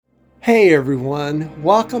Hey everyone,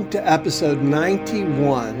 welcome to episode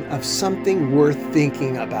 91 of Something Worth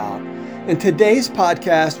Thinking About. In today's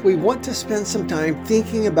podcast, we want to spend some time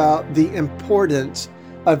thinking about the importance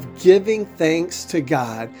of giving thanks to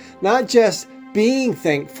God. Not just being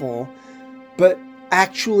thankful, but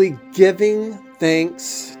actually giving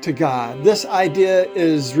thanks to God. This idea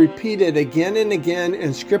is repeated again and again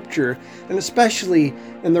in Scripture, and especially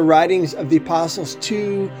in the writings of the apostles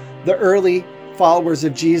to the early followers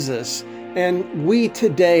of Jesus. And we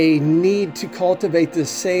today need to cultivate this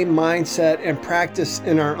same mindset and practice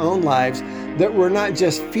in our own lives, that we're not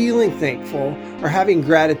just feeling thankful or having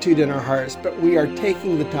gratitude in our hearts, but we are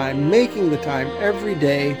taking the time, making the time every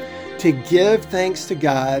day to give thanks to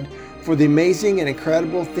God for the amazing and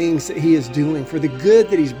incredible things that He is doing, for the good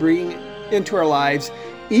that He's bringing into our lives,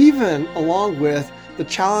 even along with the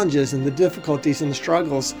challenges and the difficulties and the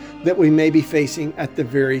struggles that we may be facing at the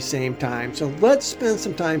very same time. So let's spend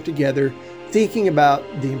some time together thinking about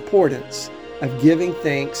the importance of giving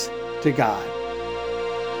thanks to God.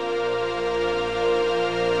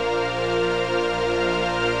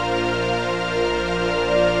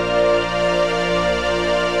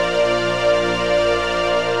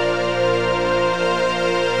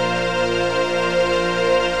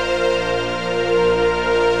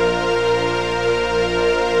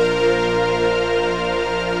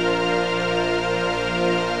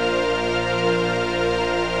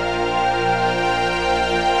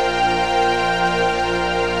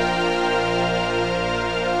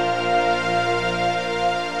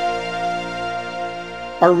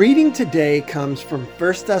 Our reading today comes from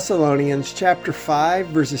 1 Thessalonians chapter 5,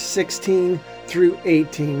 verses 16 through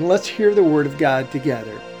 18. Let's hear the word of God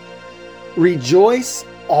together. Rejoice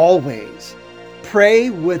always.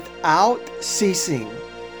 Pray without ceasing.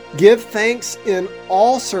 Give thanks in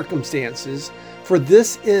all circumstances, for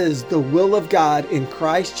this is the will of God in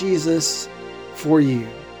Christ Jesus for you.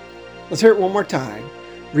 Let's hear it one more time.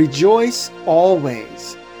 Rejoice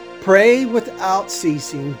always. Pray without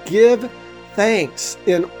ceasing. Give thanks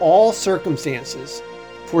in all circumstances,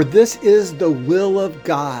 for this is the will of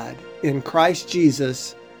God in Christ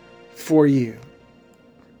Jesus for you.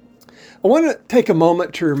 I want to take a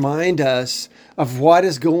moment to remind us of what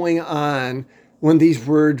is going on when these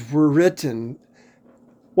words were written.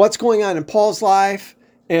 What's going on in Paul's life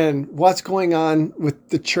and what's going on with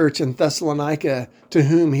the church in Thessalonica to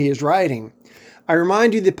whom he is writing. I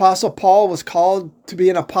remind you, the Apostle Paul was called to be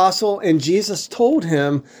an apostle, and Jesus told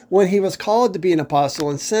him when he was called to be an apostle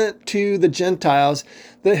and sent to the Gentiles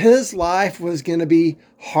that his life was going to be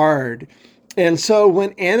hard. And so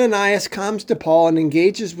when Ananias comes to Paul and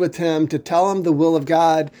engages with him to tell him the will of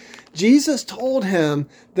God, Jesus told him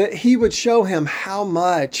that he would show him how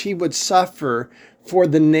much he would suffer for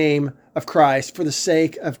the name of Christ, for the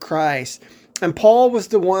sake of Christ. And Paul was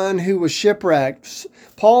the one who was shipwrecked.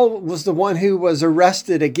 Paul was the one who was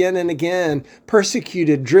arrested again and again,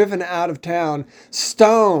 persecuted, driven out of town,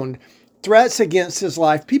 stoned, threats against his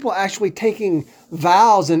life, people actually taking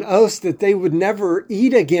vows and oaths that they would never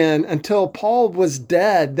eat again until Paul was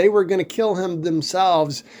dead. They were going to kill him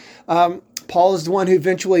themselves. Paul is the one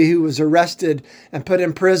who was arrested and put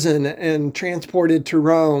in prison and transported to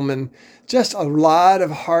Rome, and just a lot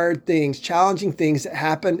of hard things, challenging things that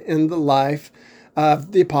happened in the life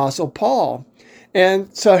of the Apostle Paul.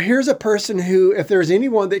 And so here's a person who, if there's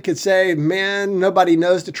anyone that could say, man, nobody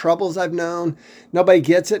knows the troubles I've known, nobody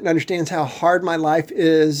gets it and understands how hard my life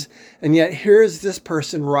is, and yet here's this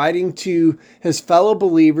person writing to his fellow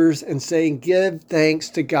believers and saying, give thanks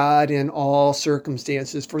to God in all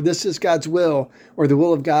circumstances, for this is God's will, or the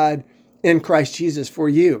will of God in Christ Jesus for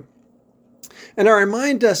you. And I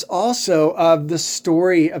remind us also of the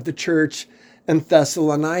story of the church in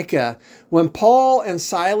Thessalonica. When Paul and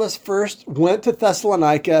Silas first went to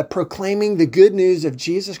Thessalonica proclaiming the good news of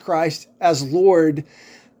Jesus Christ as Lord,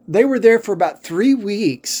 they were there for about 3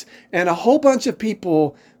 weeks, and a whole bunch of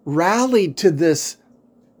people rallied to this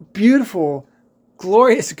beautiful,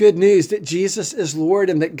 glorious good news that Jesus is Lord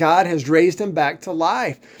and that God has raised him back to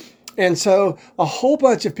life. And so a whole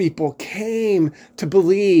bunch of people came to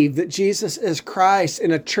believe that Jesus is Christ,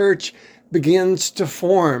 and a church begins to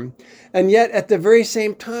form. And yet at the very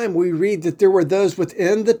same time, we read that there were those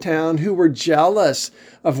within the town who were jealous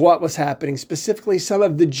of what was happening, specifically some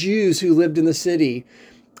of the Jews who lived in the city.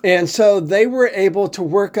 And so they were able to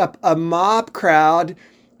work up a mob crowd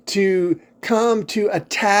to come to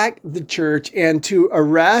attack the church and to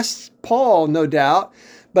arrest Paul, no doubt.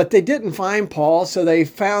 But they didn't find Paul, so they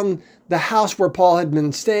found the house where Paul had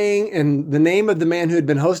been staying, and the name of the man who had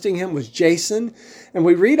been hosting him was Jason. And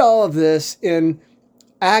we read all of this in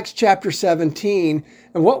Acts chapter 17.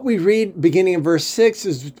 And what we read beginning in verse 6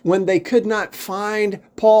 is when they could not find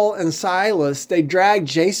Paul and Silas, they dragged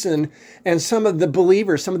Jason and some of the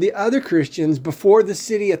believers, some of the other Christians, before the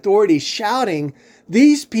city authorities, shouting,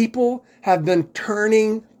 "These people have been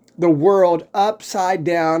turning the world upside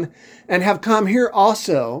down and have come here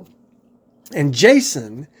also. And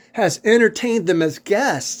Jason has entertained them as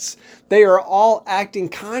guests. They are all acting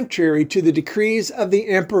contrary to the decrees of the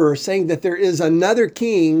emperor, saying that there is another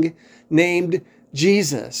king named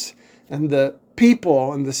Jesus." And the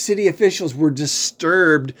people and the city officials were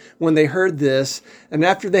disturbed when they heard this. And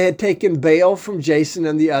after they had taken bail from Jason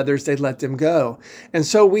and the others, they let them go. And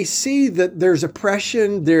so we see that there's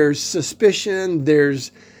oppression, there's suspicion,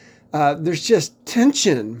 there's just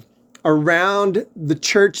tension around the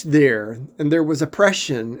church there. And there was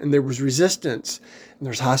oppression and there was resistance and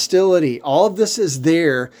there's hostility. All of this is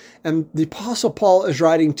there. And the Apostle Paul is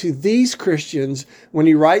writing to these Christians when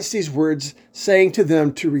he writes these words, saying to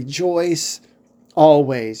them to rejoice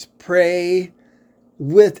always, pray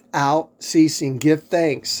without ceasing, give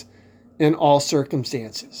thanks in all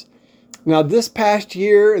circumstances. Now, this past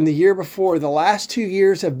year and the year before, the last 2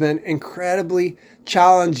 years have been incredibly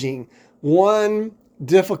challenging. One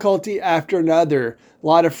difficulty after another, a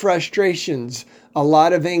lot of frustrations, a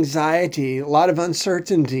lot of anxiety, a lot of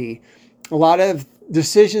uncertainty, a lot of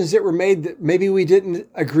decisions that were made that maybe we didn't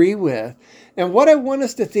agree with. And what I want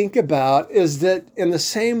us to think about is that in the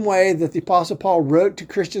same way that the Apostle Paul wrote to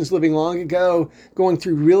Christians living long ago, going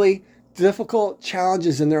through really difficult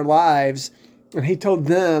challenges in their lives, and he told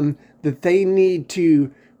them that they need to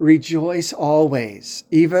rejoice always,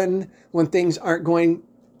 even when things aren't going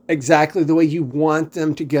exactly the way you want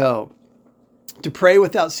them to go, to pray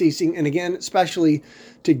without ceasing, and again, especially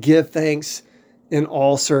to give thanks in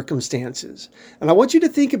all circumstances. And I want you to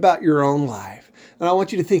think about your own life, and I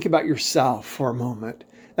want you to think about yourself for a moment,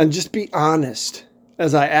 and just be honest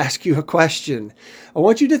as I ask you a question. I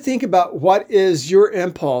want you to think about what is your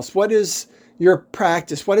impulse, what is your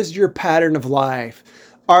practice, what is your pattern of life?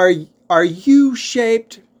 Are you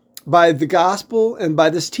shaped by the gospel and by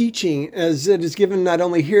this teaching as it is given not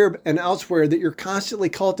only here and elsewhere, that you're constantly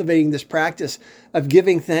cultivating this practice of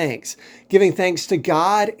giving thanks to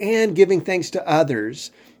God and giving thanks to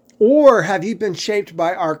others? Or have you been shaped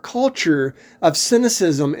by our culture of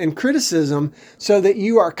cynicism and criticism so that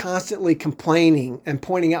you are constantly complaining and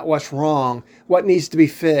pointing out what's wrong, what needs to be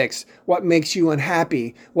fixed, what makes you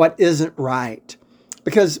unhappy, what isn't right?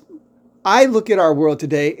 Because I look at our world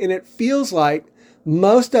today and it feels like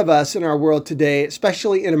most of us in our world today,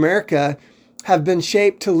 especially in America, have been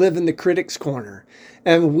shaped to live in the critic's corner.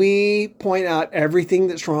 And we point out everything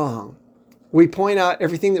that's wrong. We point out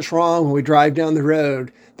everything that's wrong when we drive down the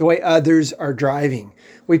road, the way others are driving.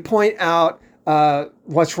 We point out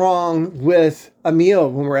what's wrong with a meal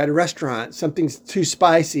when we're at a restaurant. Something's too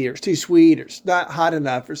spicy or it's too sweet or it's not hot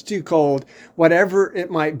enough or it's too cold, whatever it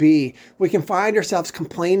might be. We can find ourselves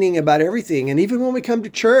complaining about everything. And even when we come to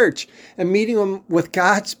church and meeting with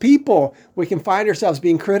God's people, we can find ourselves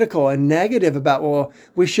being critical and negative about, well,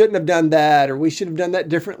 we shouldn't have done that, or we should have done that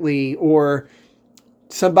differently, or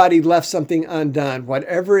somebody left something undone,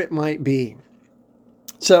 whatever it might be.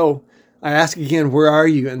 So I ask again, where are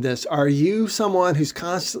you in this? Are you someone who's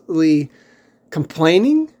constantly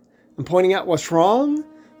complaining and pointing out what's wrong?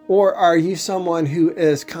 Or are you someone who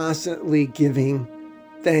is constantly giving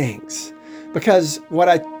thanks? Because what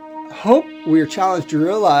I hope we are challenged to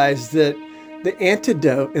realize that the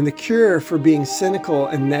antidote and the cure for being cynical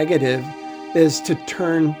and negative is to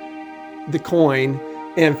turn the coin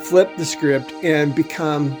and flip the script and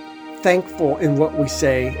become thankful in what we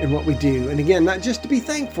say and what we do. And again, not just to be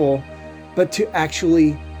thankful, but to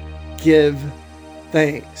actually give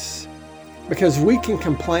thanks. Because we can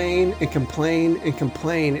complain and complain and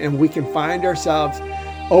complain, and we can find ourselves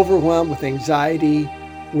overwhelmed with anxiety,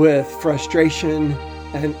 with frustration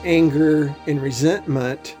and anger and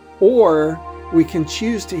resentment. Or we can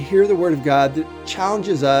choose to hear the word of God that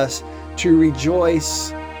challenges us to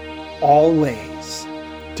rejoice always,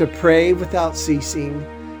 to pray without ceasing,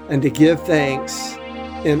 and to give thanks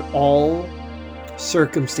in all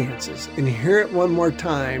circumstances. And hear it one more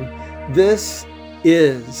time. This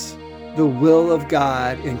is the will of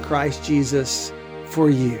God in Christ Jesus for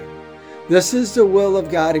you. This is the will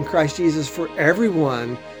of God in Christ Jesus for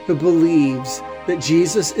everyone who believes that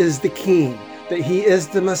Jesus is the King, that He is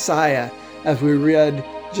the Messiah, as we read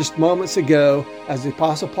just moments ago, as the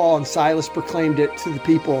Apostle Paul and Silas proclaimed it to the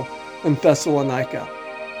people in Thessalonica.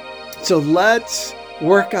 So let's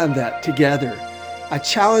work on that together. I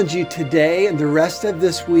challenge you today and the rest of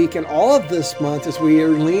this week and all of this month, as we are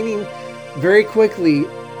leaning very quickly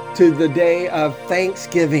to the day of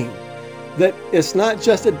Thanksgiving, that it's not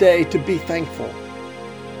just a day to be thankful.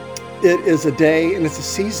 It is a day and it's a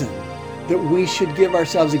season that we should give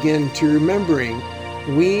ourselves again to remembering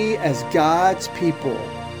we as God's people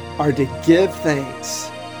are to give thanks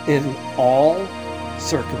in all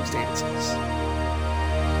circumstances.